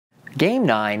Game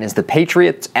 9 is the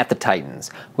Patriots at the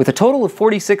Titans, with a total of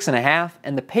 46.5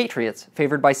 and the Patriots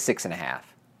favored by 6.5.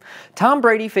 Tom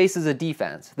Brady faces a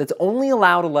defense that's only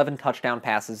allowed 11 touchdown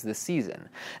passes this season,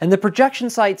 and the projection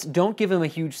sites don't give him a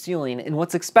huge ceiling in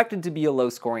what's expected to be a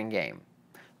low-scoring game.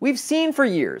 We've seen for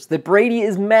years that Brady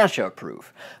is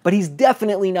matchup-proof, but he's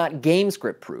definitely not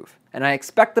game-script-proof, and I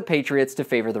expect the Patriots to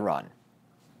favor the run.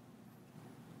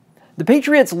 The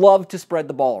Patriots love to spread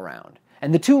the ball around,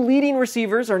 and the two leading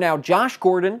receivers are now Josh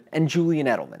Gordon and Julian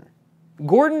Edelman.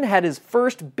 Gordon had his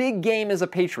first big game as a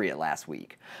Patriot last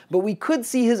week, but we could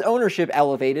see his ownership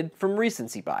elevated from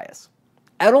recency bias.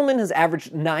 Edelman has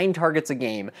averaged 9 targets a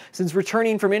game since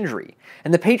returning from injury,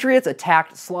 and the Patriots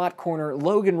attacked slot corner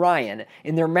Logan Ryan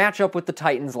in their matchup with the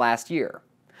Titans last year.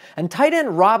 And tight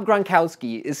end Rob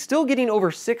Gronkowski is still getting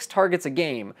over 6 targets a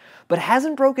game, but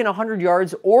hasn't broken 100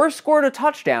 yards or scored a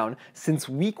touchdown since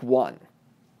week 1.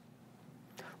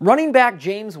 Running back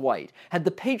James White had the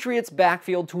Patriots'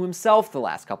 backfield to himself the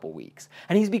last couple weeks,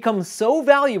 and he's become so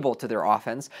valuable to their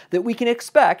offense that we can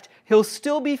expect he'll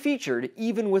still be featured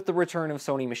even with the return of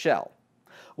Sony Michel.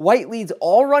 White leads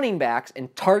all running backs in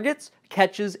targets,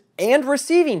 catches, and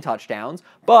receiving touchdowns,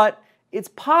 but it's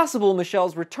possible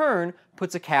Michel's return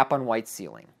puts a cap on White's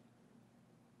ceiling.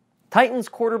 Titans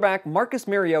quarterback Marcus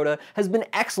Mariota has been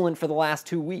excellent for the last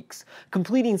 2 weeks,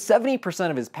 completing 70%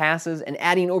 of his passes and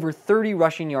adding over 30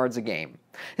 rushing yards a game.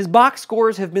 His box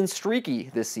scores have been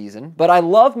streaky this season, but I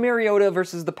love Mariota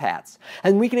versus the Pats,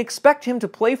 and we can expect him to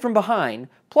play from behind,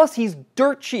 plus he's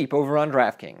dirt cheap over on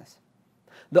DraftKings.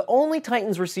 The only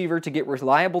Titans receiver to get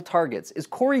reliable targets is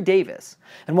Corey Davis,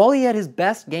 and while he had his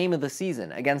best game of the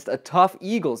season against a tough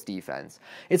Eagles defense,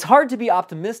 it's hard to be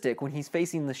optimistic when he's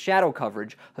facing the shadow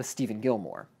coverage of Stephen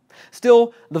Gilmore.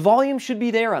 Still, the volume should be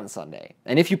there on Sunday,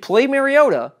 and if you play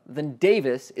Mariota, then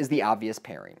Davis is the obvious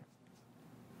pairing.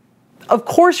 Of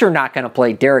course you're not going to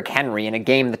play Derrick Henry in a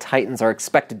game the Titans are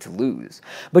expected to lose,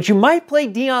 but you might play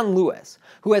Dion Lewis,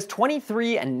 who has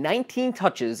 23 and 19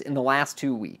 touches in the last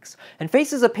 2 weeks, and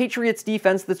faces a Patriots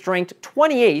defense that's ranked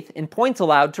 28th in points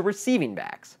allowed to receiving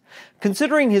backs.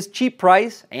 Considering his cheap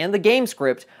price and the game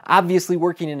script obviously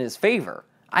working in his favor,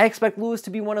 I expect Lewis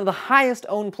to be one of the highest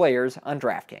owned players on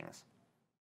DraftKings.